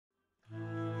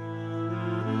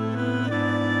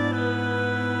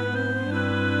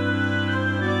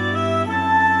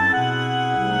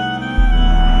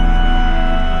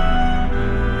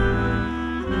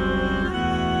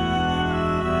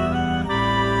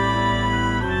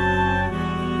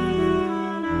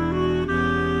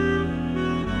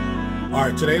All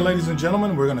right, today, ladies and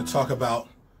gentlemen, we're going to talk about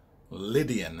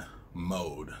Lydian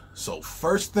mode. So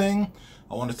first thing,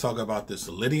 I want to talk about this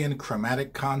Lydian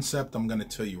chromatic concept. I'm going to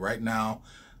tell you right now,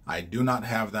 I do not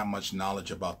have that much knowledge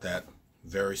about that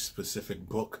very specific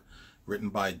book written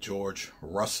by George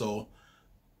Russell.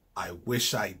 I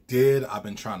wish I did. I've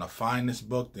been trying to find this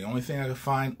book. The only thing I could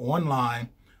find online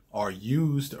are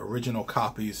used original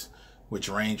copies, which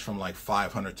range from like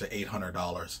 $500 to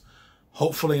 $800.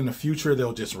 Hopefully in the future,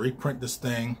 they'll just reprint this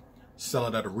thing, sell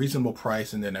it at a reasonable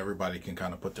price, and then everybody can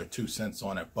kind of put their 2 cents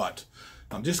on it. But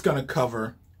I'm just going to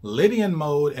cover Lydian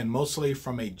mode, and mostly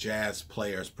from a jazz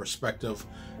player's perspective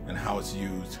and how it's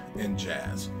used in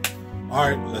jazz. All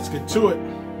right, let's get to it.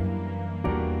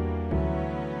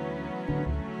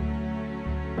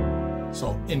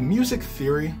 So in music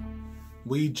theory,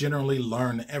 we generally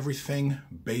learn everything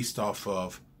based off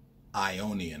of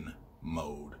Ionian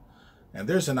mode. And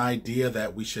there's an idea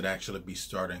that we should actually be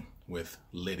starting with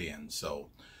Lydian. So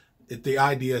the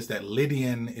idea is that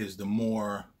Lydian is the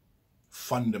more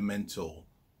fundamental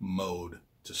mode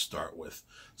to start with.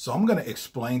 So I'm going to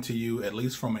explain to you, at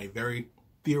least from a very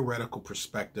theoretical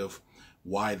perspective,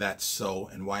 why that's so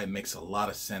and why it makes a lot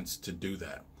of sense to do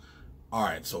that. All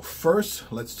right, so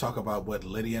first, let's talk about what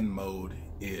Lydian mode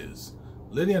is.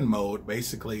 Lydian mode,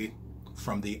 basically,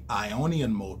 from the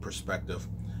Ionian mode perspective,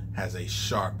 has a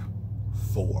sharp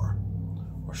 4,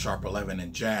 or sharp 11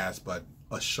 in jazz, but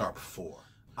a sharp 4.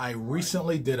 I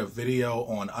recently did a video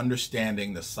on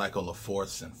understanding the cycle of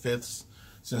fourths and fifths.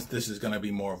 Since this is going to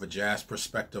be more of a jazz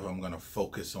perspective, I'm going to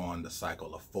focus on the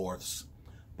cycle of fourths.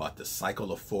 But the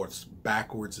cycle of fourths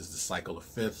backwards is the cycle of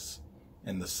fifths,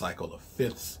 and the cycle of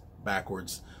fifths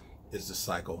backwards is the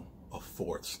cycle of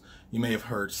fourths. You may have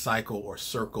heard cycle or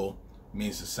circle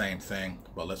means the same thing,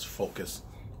 but let's focus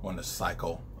on the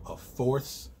cycle of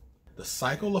fourths. The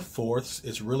cycle of fourths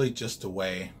is really just a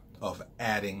way of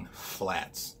adding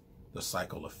flats. The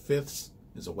cycle of fifths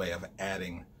is a way of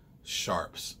adding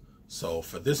sharps. So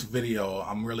for this video,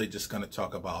 I'm really just going to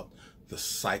talk about the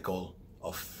cycle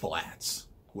of flats,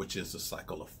 which is the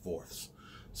cycle of fourths.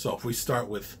 So if we start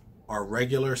with our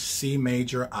regular C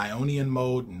major Ionian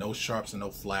mode, no sharps and no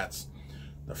flats,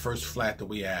 the first flat that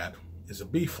we add is a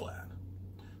B flat.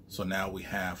 So now we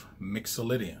have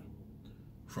Mixolydian.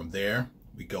 From there,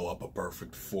 we go up a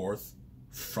perfect fourth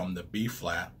from the B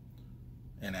flat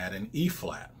and add an E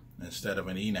flat instead of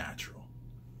an E natural,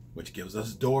 which gives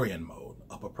us Dorian mode,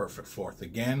 up a perfect fourth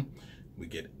again. We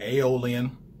get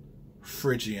Aeolian,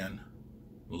 Phrygian,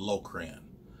 Locrian.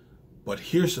 But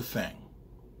here's the thing,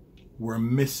 we're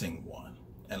missing one.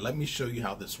 And let me show you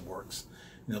how this works.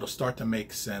 And it'll start to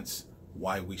make sense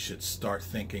why we should start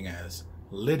thinking as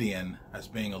Lydian as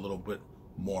being a little bit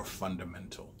more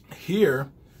fundamental. Here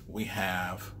we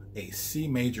have a C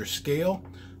major scale.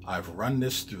 I've run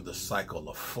this through the cycle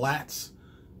of flats,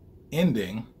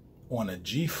 ending on a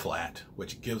G flat,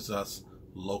 which gives us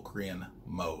Locrian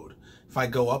mode. If I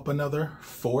go up another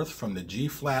fourth from the G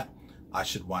flat, I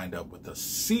should wind up with a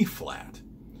C flat.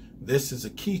 This is a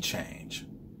key change.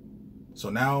 So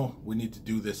now we need to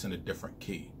do this in a different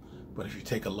key. But if you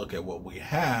take a look at what we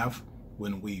have,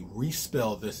 when we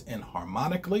respell this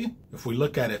inharmonically, if we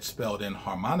look at it spelled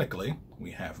inharmonically,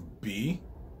 we have B,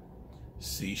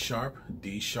 C sharp,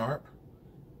 D sharp,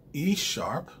 E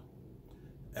sharp,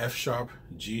 F sharp,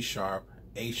 G sharp,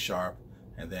 A sharp,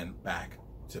 and then back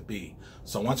to B.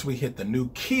 So once we hit the new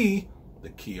key, the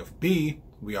key of B,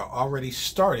 we are already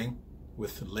starting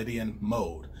with Lydian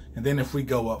mode. And then if we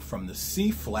go up from the C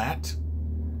flat,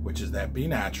 which is that B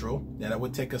natural, then that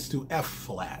would take us to F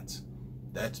flat.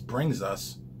 That brings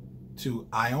us to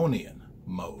Ionian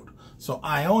mode. So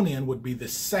Ionian would be the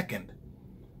second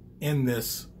in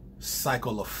this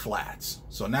cycle of flats.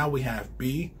 So now we have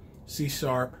B, C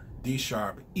sharp, D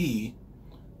sharp, E,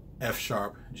 F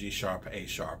sharp, G sharp, A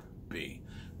sharp, B.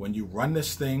 When you run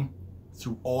this thing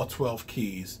through all 12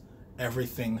 keys,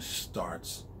 everything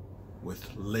starts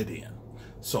with Lydian.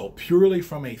 So purely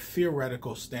from a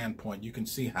theoretical standpoint, you can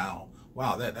see how,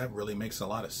 wow, that really makes a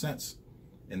lot of sense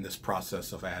in this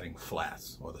process of adding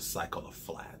flats, or the cycle of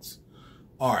flats.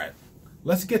 All right,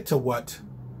 let's get to what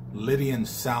Lydian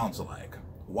sounds like.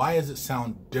 Why does it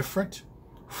sound different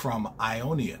from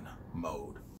Ionian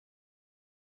mode?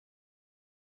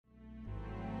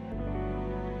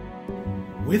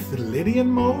 With Lydian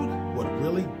mode, what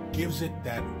really gives it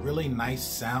that really nice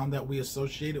sound that we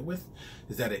associate it with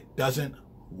is that it doesn't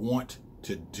want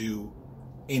to do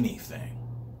anything.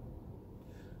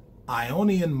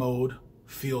 Ionian mode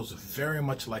feels very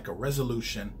much like a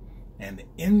resolution, and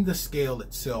in the scale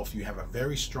itself you have a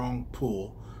very strong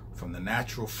pull from the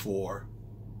natural 4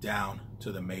 down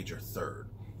to the major 3rd.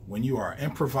 when you are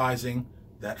improvising,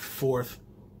 that fourth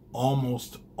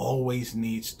almost always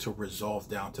needs to resolve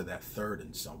down to that third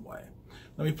in some way.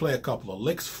 Let me play a couple of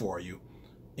licks for you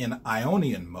in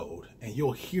Ionian mode, and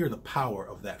you'll hear the power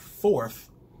of that fourth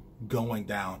going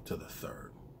down to the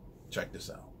third. Check this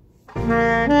out.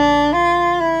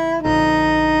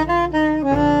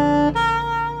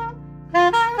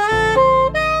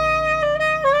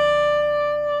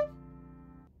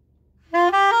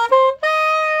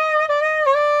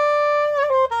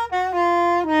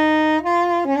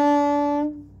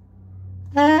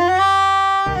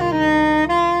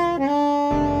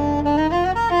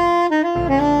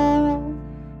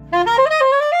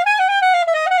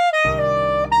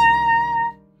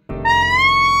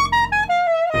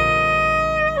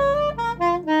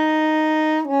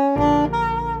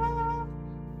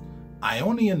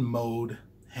 Ionian mode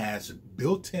has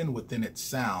built-in within its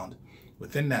sound,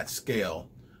 within that scale,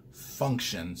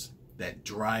 functions that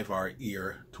drive our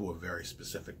ear to a very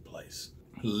specific place.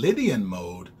 Lydian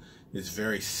mode is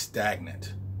very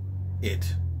stagnant.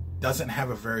 It doesn't have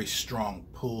a very strong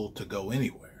pull to go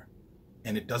anywhere,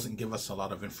 and it doesn't give us a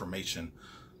lot of information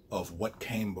of what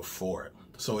came before it.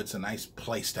 So it's a nice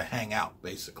place to hang out,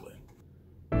 basically.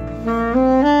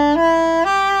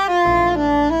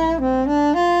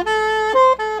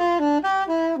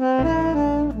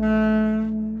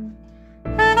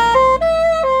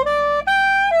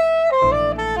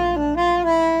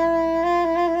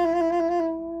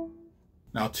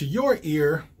 Now, to your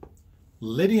ear,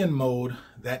 Lydian mode,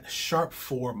 that sharp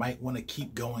 4 might want to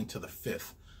keep going to the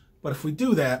 5th. But if we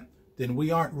do that, then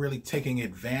we aren't really taking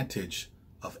advantage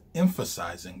of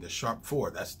emphasizing the sharp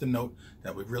 4. That's the note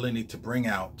that we really need to bring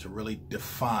out to really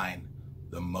define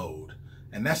the mode.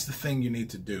 And that's the thing you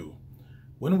need to do.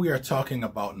 When we are talking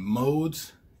about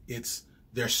modes,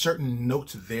 there's certain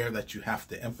notes there that you have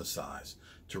to emphasize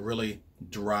to really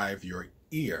drive your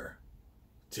ear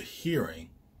to hearing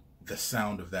the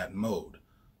sound of that mode.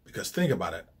 Because think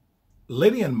about it,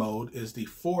 Lydian mode is the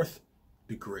 4th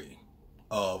degree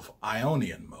of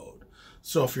Ionian mode.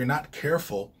 So if you're not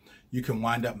careful, you can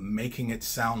wind up making it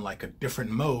sound like a different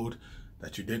mode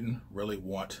that you didn't really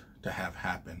want to have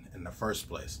happen in the first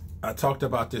place. I talked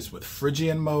about this with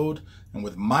Phrygian mode, and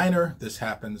with minor, this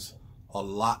happens a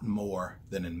lot more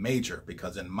than in major,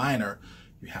 because in minor,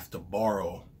 you have to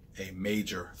borrow a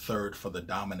major third for the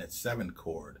dominant 7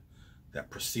 chord that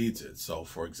precedes it. So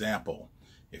for example,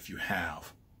 if you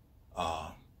have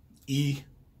E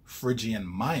Phrygian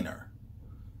minor,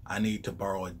 I need to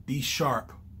borrow a D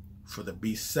sharp for the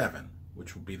B7,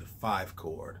 which will be the 5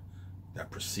 chord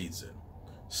that precedes it.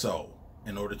 So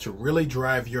in order to really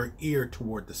drive your ear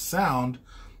toward the sound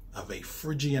of a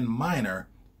Phrygian minor,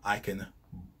 I can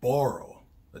borrow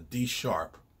a D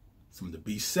sharp from the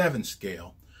B7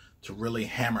 scale to really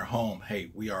hammer home,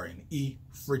 hey, we are in E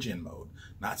Phrygian mode,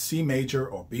 not C major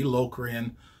or B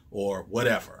Locrian or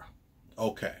whatever.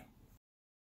 Okay.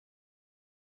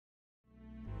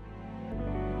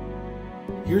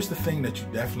 Here's the thing that you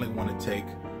definitely want to take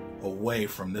away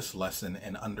from this lesson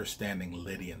in understanding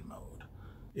Lydian mode.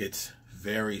 It's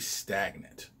very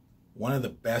stagnant. One of the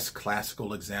best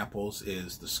classical examples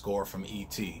is the score from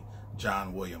E.T.,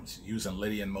 John Williams, using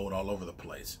Lydian mode all over the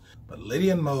place. But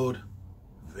Lydian mode,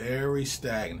 very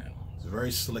stagnant. It's a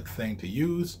very slick thing to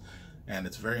use, and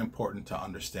it's very important to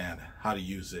understand how to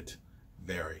use it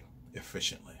very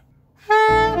efficiently.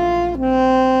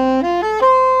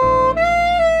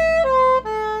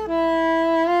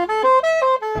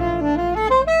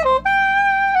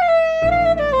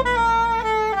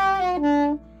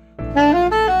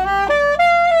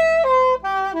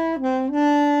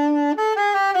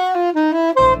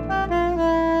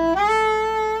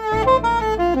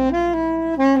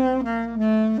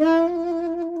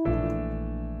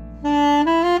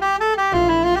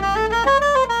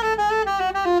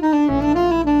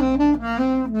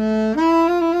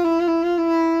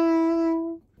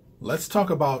 Let's talk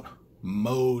about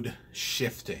mode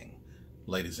shifting,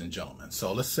 ladies and gentlemen.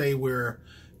 So let's say we're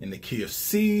in the key of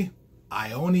C,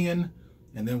 Ionian,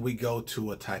 and then we go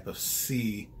to a type of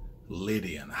C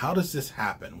Lydian. How does this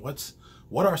happen?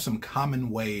 What are some common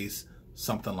ways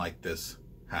something like this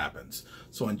happens?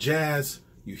 So in jazz,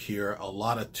 you hear a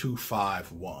lot of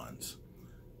 2-5-1s.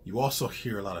 You also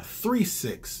hear a lot of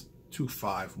 3-6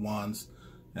 2-5-1s,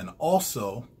 and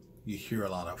also you hear a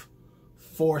lot of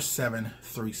 4-7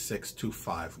 3-6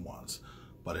 2-5-1s.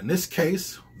 But in this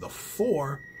case, the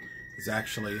 4 is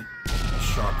actually a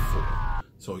sharp 4.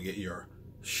 So you get your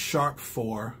sharp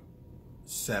 4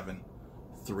 7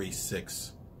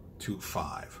 3-6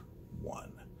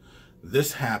 2-5-1.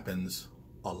 This happens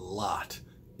a lot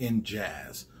in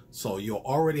jazz. So you'll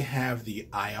already have the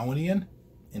Ionian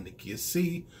in the key of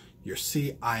C, your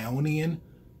C Ionian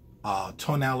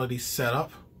tonality set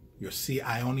up, your C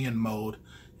Ionian mode,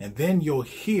 and then you'll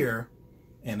hear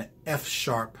an F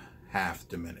sharp half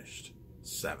diminished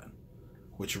 7,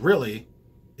 which really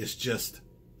is just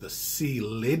the C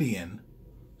Lydian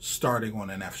starting on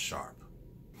an F sharp.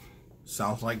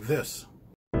 Sounds like this.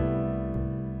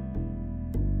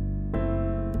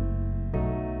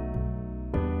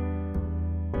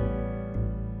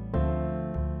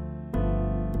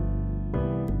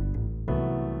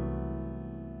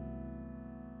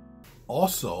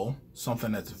 Also,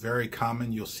 something that's very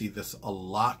common, you'll see this a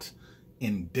lot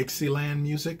in Dixieland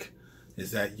music,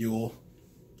 is that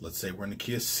let's say we're in the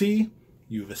key of C,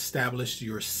 you've established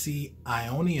your C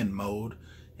Ionian mode,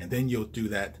 and then you'll do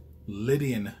that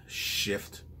Lydian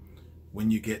shift when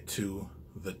you get to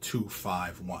the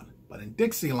 2-5-1. But in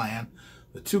Dixieland,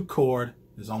 the 2 chord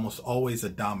is almost always a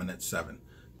dominant 7.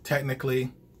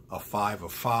 Technically, a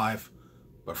 5/5,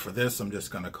 but for this, I'm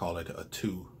just going to call it a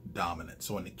 2 dominant.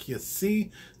 So in the key of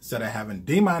C, instead of having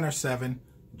D minor 7,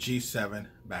 G7,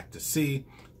 back to C,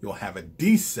 you'll have a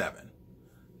D7.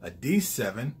 A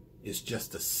D7 is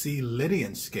just a C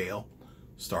Lydian scale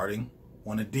starting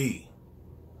on a D.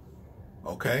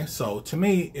 Okay, so to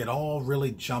me, it all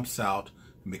really jumps out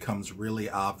and becomes really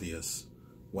obvious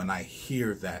when I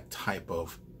hear that type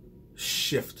of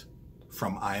shift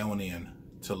from Ionian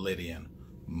to Lydian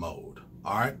mode.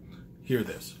 All right, hear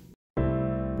this.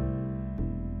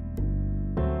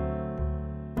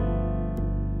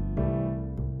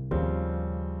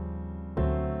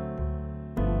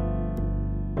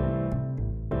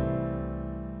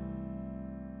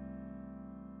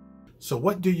 So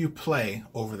what do you play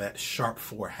over that sharp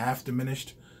 4 half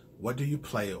diminished? What do you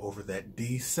play over that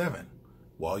D7?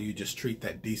 Well, you just treat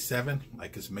that D7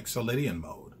 like it's Mixolydian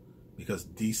mode, because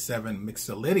D7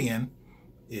 Mixolydian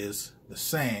is the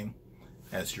same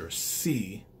as your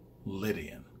C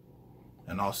Lydian,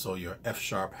 and also your F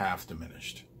sharp half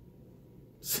diminished.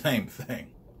 Same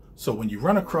thing. So when you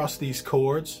run across these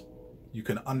chords, you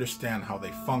can understand how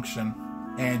they function,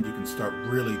 and you can start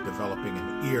really developing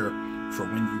an ear for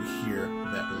when you hear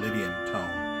that Lydian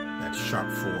tone, that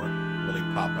sharp 4, really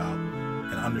pop out,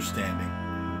 and understanding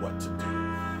what to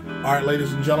do. All right,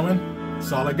 ladies and gentlemen,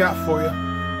 that's all I got for you.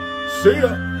 See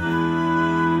ya!